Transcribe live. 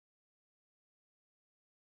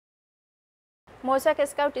মৌচাক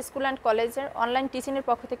scout school and কলেজের online টিচিংয়ের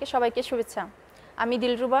পক্ষ থেকে সবাইকে শুভেচ্ছা। আমি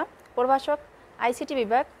দিলরুবা, প্রভাষক, আইসিটি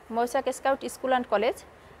বিভাগ, মৌচাক স্কাউট স্কুল অ্যান্ড কলেজ।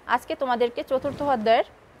 আজকে তোমাদেরকে চতুর্থ অধ্যায়ের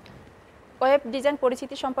ওয়েব ডিজাইন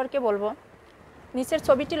পরিচিতি সম্পর্কে বলবো। নিচের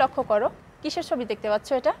ছবিটি লক্ষ্য করো। কিসের ছবি দেখতে পাচ্ছ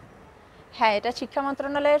এটা? হ্যাঁ, এটা শিক্ষা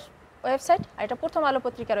মন্ত্রণালয়ের ওয়েবসাইট আর এটা প্রথম আলো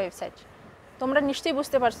পত্রিকার ওয়েবসাইট। তোমরা নিশ্চয়ই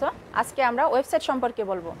বুঝতে পারছো আজকে আমরা ওয়েবসাইট সম্পর্কে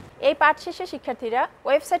বলবো। এই পাঠ শেষে শিক্ষার্থীরা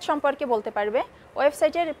ওয়েবসাইট সম্পর্কে বলতে পারবে,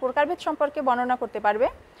 ওয়েবসাইটের প্রকারভেদ সম্পর্কে বর্ণনা করতে পারবে,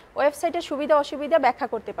 ওয়েবসাইটের সুবিধা অসুবিধা ব্যাখ্যা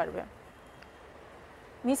করতে পারবে।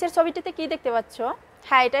 নিচের ছবিটিতে কি দেখতে পাচ্ছ?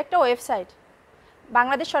 হ্যাঁ, এটা একটা ওয়েবসাইট,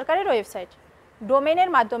 বাংলাদেশ সরকারের ওয়েবসাইট। ডোমেনের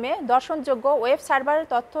মাধ্যমে দর্শনযোগ্য ওয়েব সার্ভারের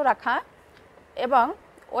তথ্য রাখা এবং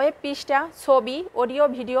ওয়েব পৃষ্ঠা, ছবি, অডিও,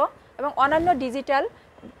 ভিডিও এবং অন্যান্য ডিজিটাল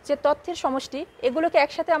যে তথ্যের সমষ্টি, এগুলোকে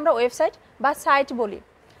একসাথে আমরা ওয়েবসাইট বা সাইট বলি,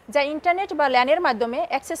 যা ইন্টারনেট বা ল্যানের মাধ্যমে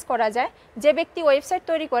অ্যাক্সেস করা যায়। যে ব্যক্তি ওয়েবসাইট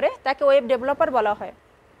তৈরি করে তাকে ওয়েব ডেভেলপার বলা হয়।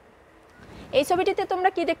 এই ছবিটিতে তোমরা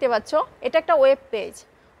কি দেখতে পাচ্ছ? এটা একটা ওয়েব পেজ।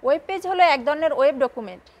 ওয়েব পেজ হলো এক ধরনের ওয়েব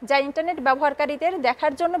ডকুমেন্ট, যা ইন্টারনেট ব্যবহারকারীদের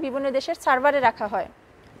দেখার জন্য বিভিন্ন দেশের সার্ভারে রাখা হয়।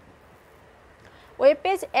 ওয়েব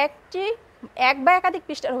পেজ এক বা একাধিক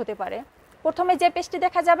পৃষ্ঠার হতে পারে। প্রথমে যে পেজটি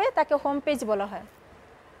দেখা যাবে তাকে হোম পেজ বলা হয়।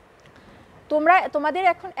 তোমাদের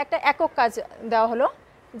এখন একটা একক কাজ দেওয়া হলো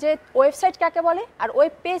যে ওয়েবসাইট কাকে বলে আর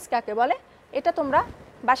ওয়েব পেজ কাকে বলে, এটা তোমরা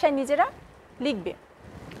বাসায় নিজেরা লিখবে।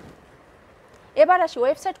 এবার আসি,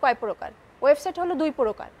 ওয়েবসাইট কয় প্রকার? ওয়েবসাইট হলো দুই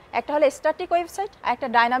প্রকার, একটা হলো স্ট্যাটিক ওয়েবসাইট আর একটা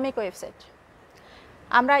ডাইনামিক ওয়েবসাইট।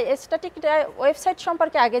 আমরা স্ট্যাটিক ওয়েবসাইট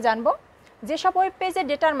সম্পর্কে আগে জানবো। যেসব ওয়েব পেজের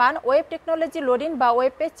ডেটার মান ওয়েব টেকনোলজি লোডিং বা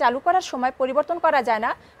ওয়েব পেজ চালু করার সময় পরিবর্তন করা যায়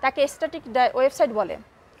না, তাকে স্ট্যাটিক ওয়েবসাইট বলে।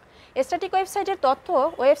 স্ট্যাটিক ওয়েবসাইটের তথ্য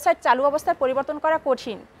ওয়েবসাইট চালু অবস্থায় পরিবর্তন করা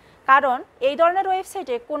কঠিন, কারণ এই ধরনের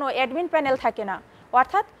ওয়েবসাইটে কোনো অ্যাডমিন প্যানেল থাকে না,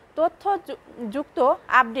 অর্থাৎ তথ্য যুক্ত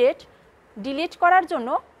আপডেট ডিলিট করার জন্য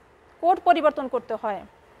কোড পরিবর্তন করতে হয়।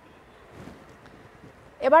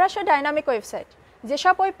 এবার আসে ডাইনামিক ওয়েবসাইট।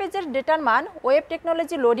 যেসব ওয়েব পেজের ডেটার মান ওয়েব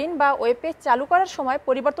টেকনোলজি লোডিং বা ওয়েব পেজ চালু করার সময়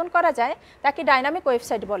পরিবর্তন করা যায়, তাকে ডাইনামিক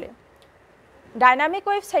ওয়েবসাইট বলে। ডাইনামিক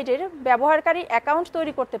ওয়েবসাইটের ব্যবহারকারী অ্যাকাউন্ট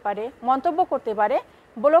তৈরি করতে পারে, মন্তব্য করতে পারে,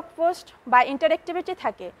 ব্লগ পোস্ট বা ইন্টারেক্টিভিটি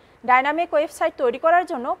থাকে। ডাইনামিক ওয়েবসাইট তৈরি করার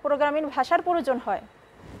জন্য প্রোগ্রামিং ভাষার প্রয়োজন হয়।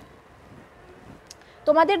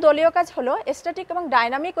 তোমাদের দলীয় কাজ হলো স্ট্যাটিক এবং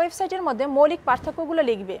ডাইনামিক ওয়েবসাইটের মধ্যে মৌলিক পার্থক্যগুলো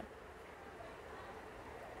লিখবে।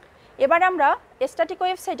 এবার আমরা স্ট্যাটিক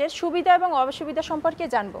ওয়েবসাইটের সুবিধা এবং অসুবিধা সম্পর্কে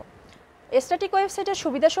জানব। স্ট্যাটিক ওয়েবসাইটের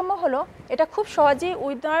সুবিধাসমূহ হলো এটা খুব সহজেই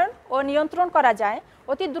উন্নয়ন ও নিয়ন্ত্রণ করা যায়,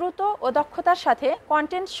 অতি দ্রুত ও দক্ষতার সাথে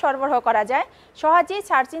কন্টেন্ট সরবরাহ করা যায়, সহজেই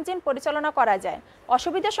সার্চ ইঞ্জিন পরিচালনা করা যায়।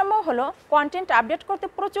 অসুবিধাসমূহ হলো কন্টেন্ট আপডেট করতে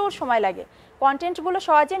প্রচুর সময় লাগে, কন্টেন্টগুলো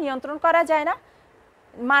সহজে নিয়ন্ত্রণ করা যায় না,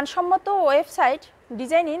 মানসম্মত ওয়েবসাইট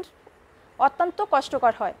ডিজাইনিং অত্যন্ত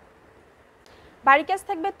কষ্টকর হয়। বাড়ির কাজ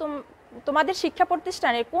থাকবে, তোমাদের শিক্ষা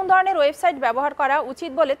প্রতিষ্ঠানে কোন ধরনের ওয়েবসাইট ব্যবহার করা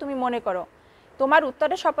উচিত বলে তুমি মনে করো? তোমার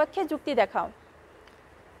উত্তরের সপক্ষে যুক্তি দেখাও।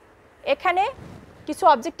 এখানে কিছু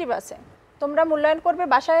অবজেক্টিভ আছে, তোমরা মূল্যায়ন করবে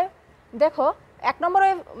বাসায়। দেখো, 1 নম্বর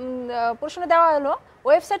প্রশ্ন দেওয়া হলো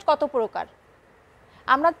ওয়েবসাইট কত প্রকার?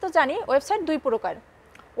 আমরা তো জানি ওয়েবসাইট দুই প্রকার।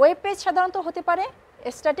 ওয়েব পেজ সাধারণত হতে পারে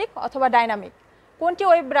স্ট্যাটিক অথবা ডাইনামিক। কোনটি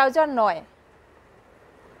ওয়েব ব্রাউজার নয়?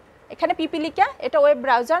 এখানে পিপিলিকা, এটা ওয়েব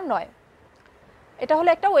ব্রাউজার নয়, এটা হলো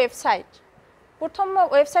একটা ওয়েবসাইট। প্রথম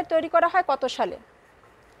ওয়েবসাইট তৈরি করা হয় কত সালে?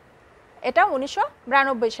 এটা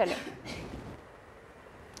 1992 সালে।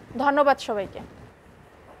 ধন্যবাদ সবাইকে।